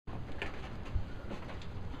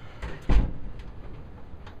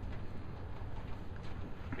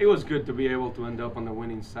It was good to be able to end up on the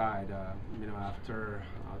winning side. After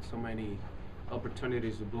so many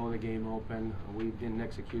opportunities to blow the game open, we didn't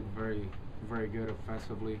execute very good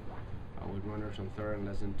offensively with runners on third and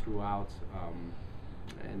less than 2 outs,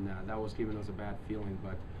 and that was giving us a bad feeling.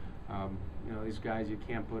 But these guys, you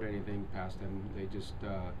can't put anything past them. They just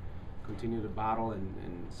continue to battle, and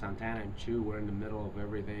Santana and Chu were in the middle of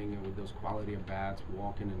everything with those quality of bats,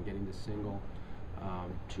 walking and getting the single.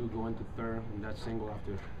 Chu going to third, and that single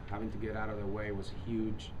after having to get out of the way was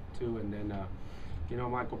huge too. And then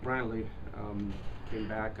Michael Brantley came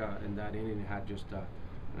back in that inning and had just an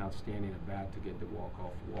outstanding at bat to get the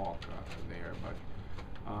walk there. But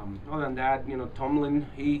other than that, Tomlin,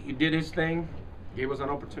 he did his thing, gave us an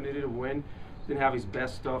opportunity to win. Didn't have his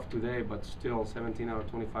best stuff today, but still 17 out of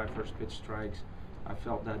 25 first pitch strikes. I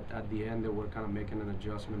felt that at the end they were kind of making an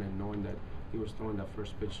adjustment and knowing that he was throwing that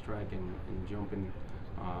first pitch strike and jumping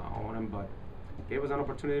on him, but gave us an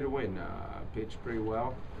opportunity to win. Pitched pretty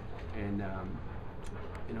well, and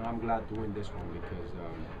I'm glad to win this one because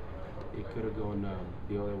it could have gone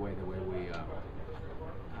the other way, the way we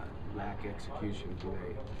lack execution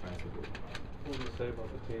today offensively. What do you say about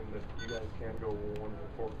the team that you guys can't go 1-14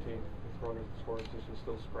 with runners in scoring position,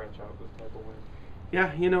 still scratch out this type of win? Yeah,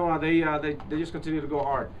 they just continue to go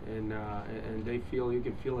hard, and they feel, you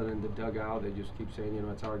can feel it in the dugout. They just keep saying,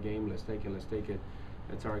 it's our game. Let's take it.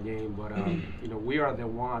 It's our game. But we are the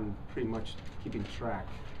one pretty much keeping track,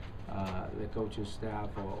 the coaching staff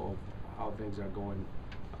of how things are going,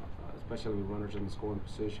 especially with runners in the scoring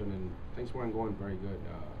position, and things weren't going very good.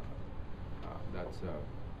 That's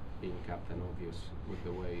being captain obvious with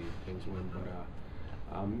the way things went. But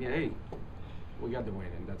hey, we got the win,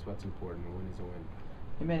 and that's what's important. A win is a win.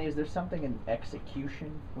 Hey Manny, is there something in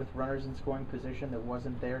execution with runners in scoring position that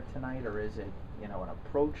wasn't there tonight, or is it an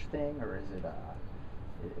approach thing, or is it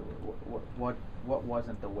what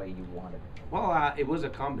wasn't the way you wanted it? Well, it was a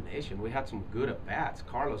combination. We had some good at bats.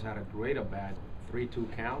 Carlos had a great at bat,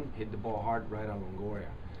 3-2 count, hit the ball hard right on Longoria.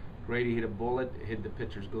 Grady hit a bullet, hit the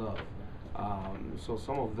pitcher's glove. So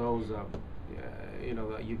some of those,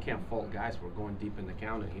 you can't fault guys for going deep in the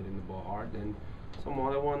count and hitting the ball hard. And some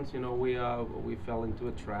other ones, we fell into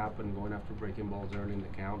a trap and going after breaking balls early in the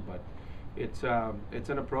count. But it's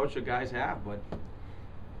an approach that guys have. But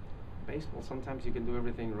baseball, sometimes you can do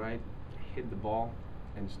everything right, hit the ball,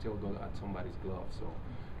 and still go at somebody's glove.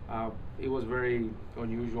 So it was very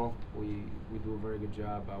unusual. We do a very good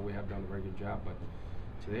job. We have done a very good job, but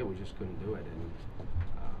today we just couldn't do it. And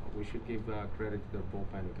we should give credit to their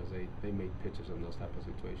bullpen because they made pitches in those type of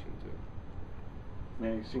situations too.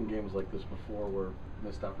 Man, you've seen games like this before where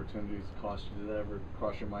missed opportunities cost you. Did that ever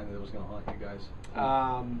cross your mind that it was going to haunt you guys?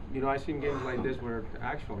 I've seen games like this where it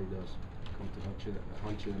actually does come to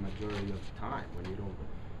haunt you the majority of the time when you don't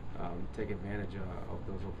take advantage of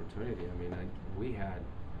those opportunities. We had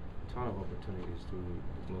a ton of opportunities to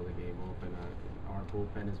blow the game open. Our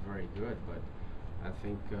bullpen is very good, but I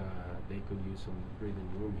think they could use some breathing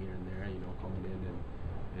room here and there, coming in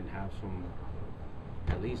and have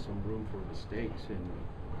at least some room for mistakes. And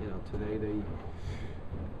today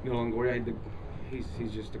Longoria,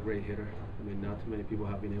 he's just a great hitter. Not too many people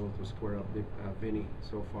have been able to square up Vinny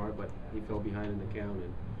so far, but he fell behind in the count,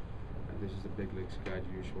 and this is the big leagues guys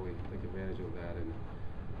usually take advantage of that. And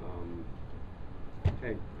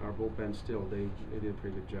hey, our bullpen still they did a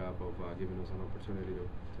pretty good job of giving us an opportunity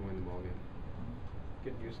to win the ball game.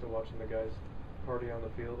 Getting used to watching the guys party on the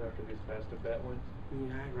field after these fast at bat wins?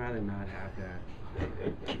 Yeah, I'd rather not have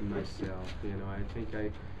that myself. I think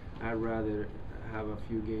I'd rather have a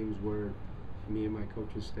few games where me and my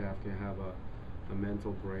coaching staff can have a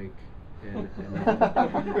mental break, and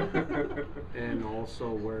and also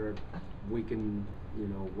where we can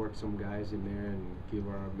work some guys in there and give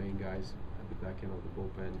our main guys at the back end of the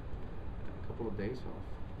bullpen a couple of days off.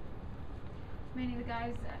 Manny, the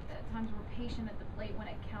guys at times were patient at the plate when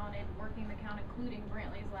it counted, working the count, including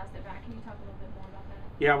Brantley's last at bat. Can you talk a little bit more about that?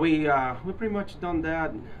 Yeah, we pretty much done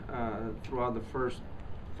that throughout the first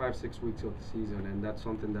 5-6 weeks of the season, and that's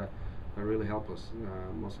something that really helped us.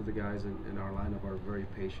 Most of the guys in our lineup are very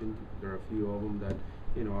patient. There are a few of them that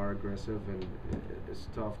are aggressive, and it's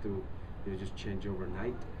tough to just change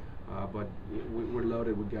overnight. But we're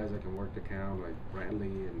loaded with guys that can work the count, like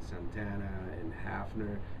Brantley and Santana and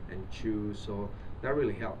Hafner and Chu. So that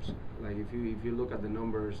really helps. Like if you look at the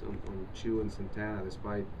numbers on Chu and Santana,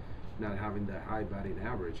 despite not having that high batting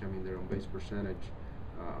average, their on base percentage,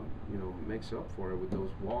 makes up for it with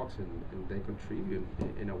those walks, and they contribute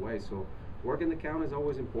in a way. So working the count is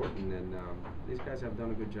always important, and these guys have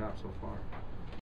done a good job so far.